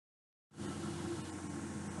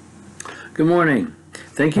Good morning.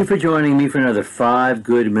 Thank you for joining me for another 5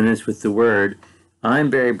 good minutes with the Word. I'm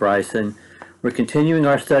Barry Bryson. We're continuing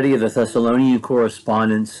our study of the Thessalonian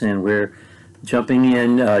correspondence, and we're jumping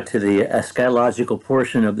in to the eschatological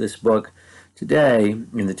portion of this book today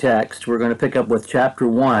in the text. We're going to pick up with chapter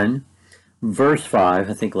 1, verse 5.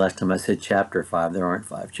 I think last time I said chapter 5. There aren't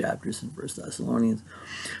 5 chapters in 1 Thessalonians.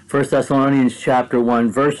 1 Thessalonians chapter 1,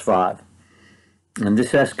 verse 5. And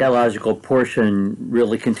this eschatological portion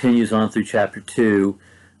really continues on through chapter 2,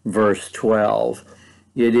 verse 12.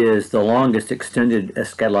 It is the longest extended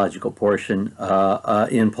eschatological portion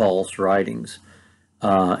in Paul's writings.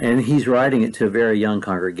 And he's writing it to a very young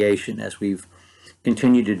congregation, as we've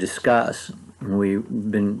continued to discuss. We've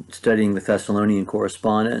been studying the Thessalonian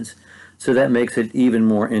correspondence, so that makes it even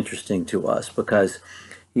more interesting to us because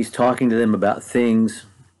he's talking to them about things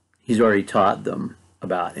he's already taught them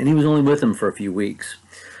about, and he was only with them for a few weeks.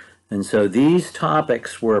 And so these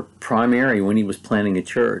topics were primary when he was planning a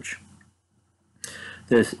church.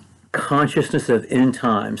 This consciousness of end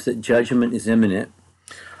times, that judgment is imminent.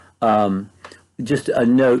 Just a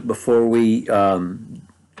note before we, hold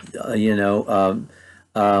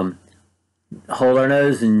our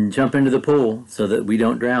nose and jump into the pool so that we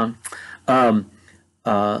don't drown.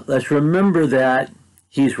 Let's remember that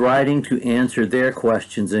he's writing to answer their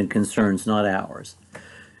questions and concerns, not ours.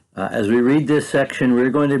 As we read this section,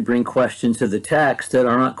 we're going to bring questions to the text that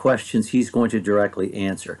are not questions he's going to directly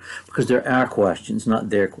answer, because they're our questions,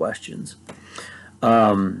 not their questions.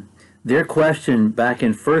 Their question back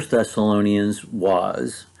in 1 Thessalonians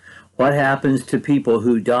was, what happens to people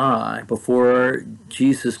who die before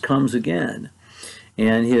Jesus comes again?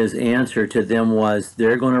 And his answer to them was,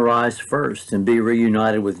 they're going to rise first and be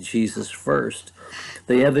reunited with Jesus first.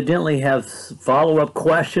 They evidently have follow-up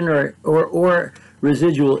question or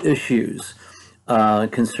residual issues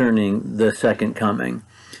concerning the second coming,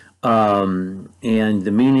 and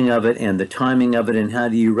the meaning of it and the timing of it, and how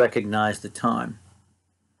do you recognize the time.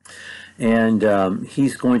 And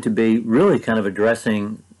he's going to be really kind of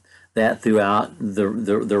addressing that throughout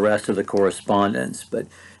the rest of the correspondence. But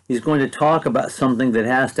he's going to talk about something that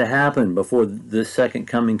has to happen before the second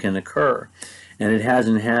coming can occur, and it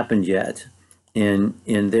hasn't happened yet in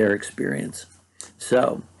their experience.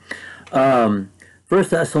 So 1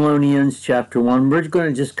 Thessalonians chapter 1, we're going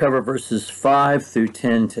to just cover verses 5 through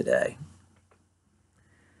 10 today.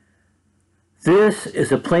 This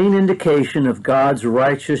is a plain indication of God's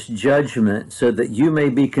righteous judgment, so that you may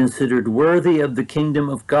be considered worthy of the kingdom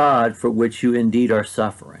of God, for which you indeed are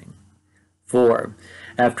suffering. For,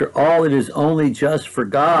 after all, it is only just for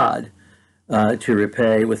God to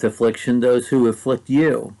repay with affliction those who afflict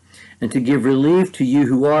you, and to give relief to you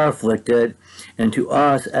who are afflicted, and to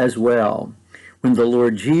us as well, when the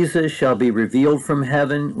Lord Jesus shall be revealed from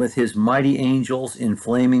heaven with his mighty angels in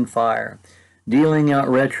flaming fire, dealing out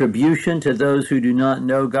retribution to those who do not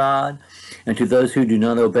know God, and to those who do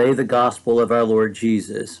not obey the gospel of our Lord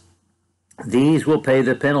Jesus. These will pay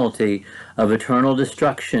the penalty of eternal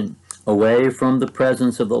destruction away from the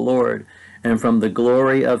presence of the Lord and from the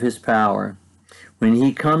glory of his power, when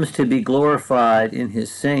he comes to be glorified in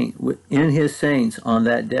his saints on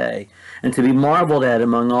that day, and to be marveled at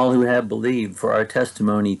among all who have believed, for our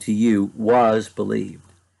testimony to you was believed.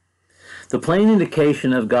 The plain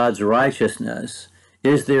indication of God's righteousness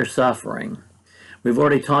is their suffering. We've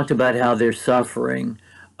already talked about how their suffering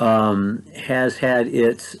has had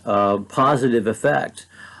its positive effect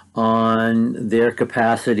on their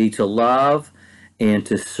capacity to love and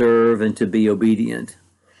to serve and to be obedient.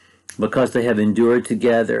 Because they have endured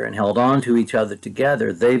together and held on to each other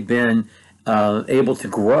together, they've been able to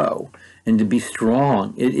grow and to be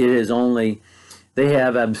strong. It is only, they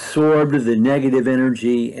have absorbed the negative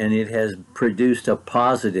energy, and it has produced a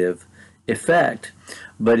positive effect.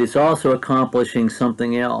 But it's also accomplishing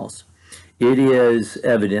something else. It is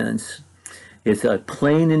evidence. It's a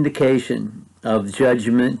plain indication of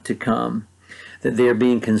judgment to come, that they're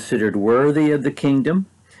being considered worthy of the kingdom,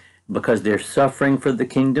 because they're suffering for the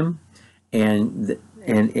kingdom, and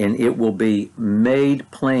it will be made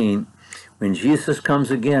plain when Jesus comes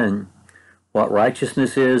again what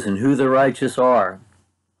righteousness is and who the righteous are.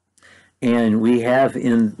 And we have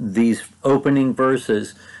in these opening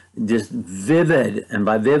verses this vivid, and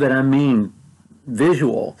by vivid I mean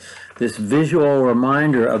visual, this visual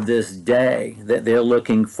reminder of this day that they're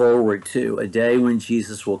looking forward to, a day when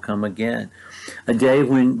Jesus will come again. A day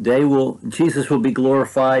when Jesus will be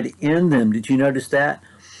glorified in them. Did you notice that?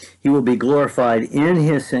 He will be glorified in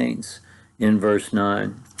his saints in verse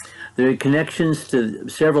 9. There are connections to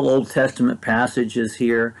several Old Testament passages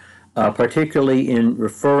here, particularly in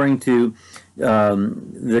referring to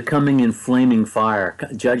the coming in flaming fire,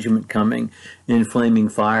 judgment coming in flaming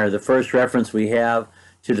fire. The first reference we have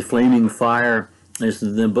to the flaming fire is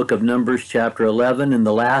in the book of Numbers, chapter 11, and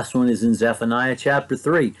the last one is in Zephaniah, chapter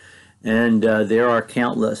 3. And there are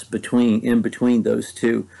countless in between those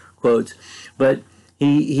two quotes. But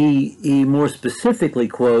he more specifically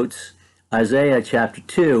quotes Isaiah chapter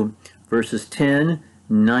 2, verses 10,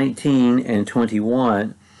 19, and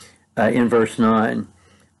 21 in verse 9.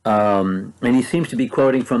 And he seems to be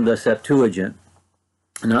quoting from the Septuagint,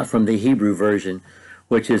 not from the Hebrew version,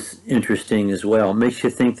 which is interesting as well. It makes you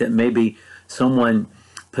think that maybe someone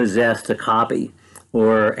possessed a copy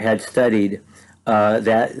or had studied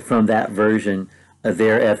that from that version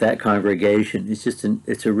there at that congregation. It's just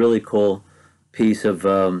it's a really cool piece of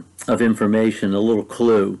information, a little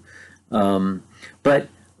clue. But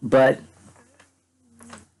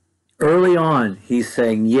early on, he's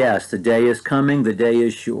saying, yes, the day is coming, the day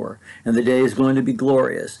is sure, and the day is going to be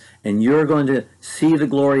glorious, and you're going to see the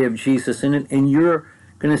glory of Jesus in it, and you're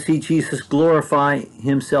going to see Jesus glorify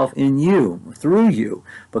himself in you, through you,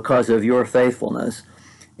 because of your faithfulness.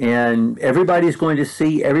 And everybody's going to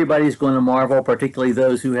see, everybody's going to marvel, particularly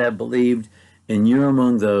those who have believed, and you're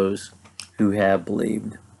among those who have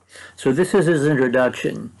believed. So this is his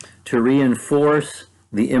introduction to reinforce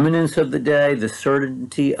the imminence of the day, the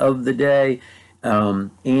certainty of the day,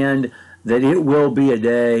 and that it will be a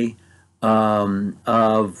day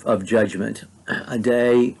of judgment, a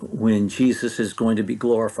day when Jesus is going to be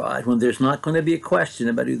glorified, when there's not going to be a question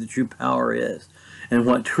about who the true power is and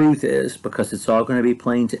what truth is, because it's all going to be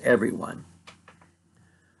plain to everyone.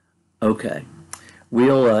 Okay,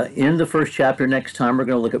 we'll end the first chapter next time. We're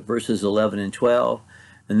going to look at verses 11 and 12,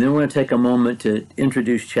 and then we're going to take a moment to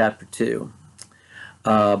introduce chapter 2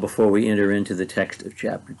 before we enter into the text of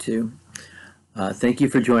chapter 2. Thank you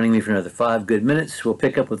for joining me for another 5 good minutes. We'll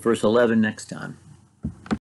pick up with verse 11 next time.